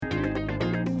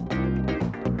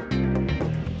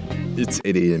It's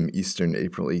 8 a.m. Eastern,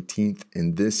 April 18th,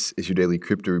 and this is your daily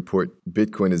crypto report.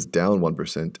 Bitcoin is down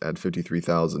 1% at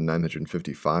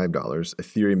 $53,955.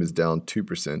 Ethereum is down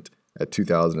 2% at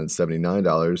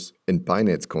 $2,079. And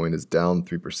Binance Coin is down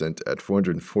 3% at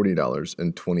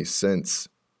 $440.20.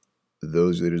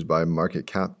 Those leaders by market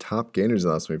cap. Top gainers in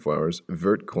the last 24 hours.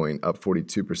 Vertcoin up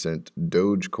 42%.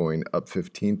 Dogecoin up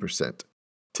 15%.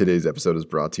 Today's episode is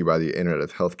brought to you by the Internet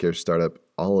of Healthcare startup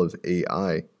Olive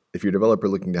AI. If you're a developer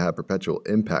looking to have perpetual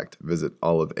impact, visit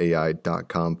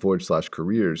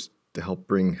oliveai.com/careers to help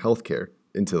bring healthcare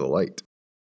into the light.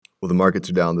 Well, the markets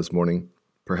are down this morning,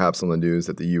 perhaps on the news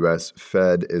that the U.S.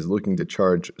 Fed is looking to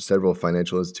charge several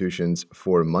financial institutions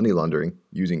for money laundering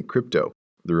using crypto.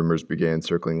 The rumors began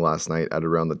circling last night at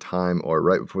around the time or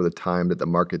right before the time that the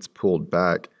markets pulled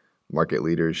back. Market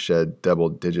leaders shed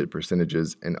double-digit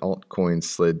percentages and altcoins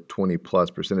slid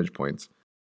 20-plus percentage points.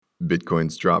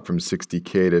 Bitcoin's drop from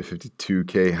 60K to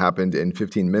 52K happened in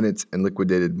 15 minutes and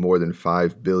liquidated more than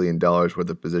 $5 billion worth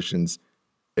of positions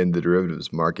in the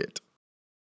derivatives market.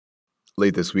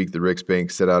 Late this week, the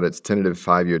Riksbank set out its tentative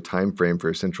 5-year timeframe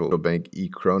for central bank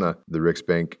e-krona. The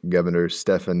Riksbank governor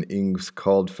Stefan Ingves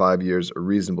called 5 years a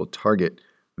reasonable target.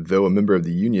 Though a member of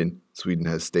the union, Sweden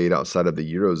has stayed outside of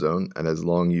the Eurozone and has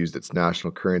long used its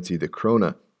national currency, the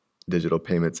krona. Digital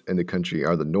payments in the country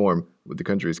are the norm, with the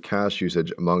country's cash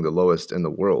usage among the lowest in the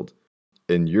world.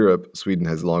 In Europe, Sweden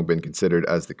has long been considered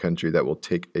as the country that will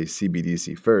take a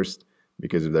CBDC first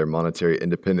because of their monetary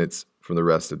independence from the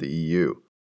rest of the EU.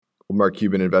 Well, Mark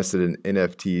Cuban invested in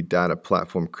NFT data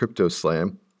platform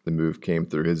CryptoSlam. The move came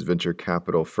through his venture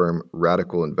capital firm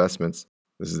Radical Investments.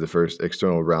 This is the first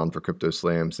external round for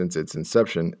CryptoSlam since its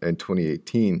inception in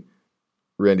 2018.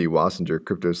 Randy Wassinger,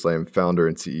 CryptoSlam founder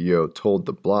and CEO, told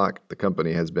The Block the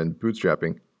company has been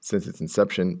bootstrapping since its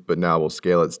inception, but now will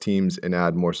scale its teams and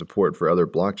add more support for other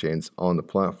blockchains on the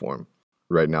platform.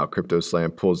 Right now,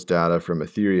 CryptoSlam pulls data from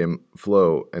Ethereum,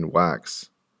 Flow, and Wax.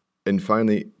 And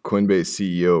finally, Coinbase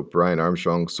CEO Brian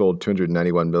Armstrong sold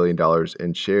 $291 million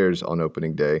in shares on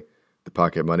opening day. The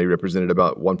pocket money represented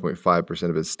about 1.5%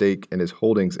 of his stake, and his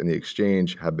holdings in the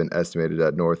exchange have been estimated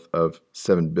at north of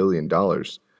 $7 billion.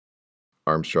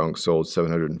 Armstrong sold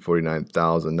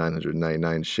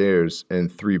 749,999 shares in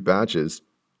 3 batches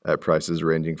at prices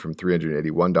ranging from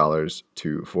 $381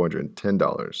 to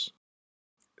 $410.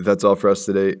 That's all for us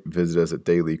today. Visit us at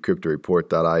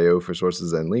dailycryptoreport.io for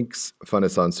sources and links. Find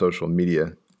us on social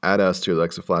media. Add us to your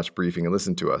Alexa Flash Briefing and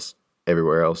listen to us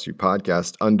everywhere else you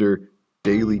podcast under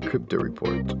Daily Crypto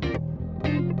Report.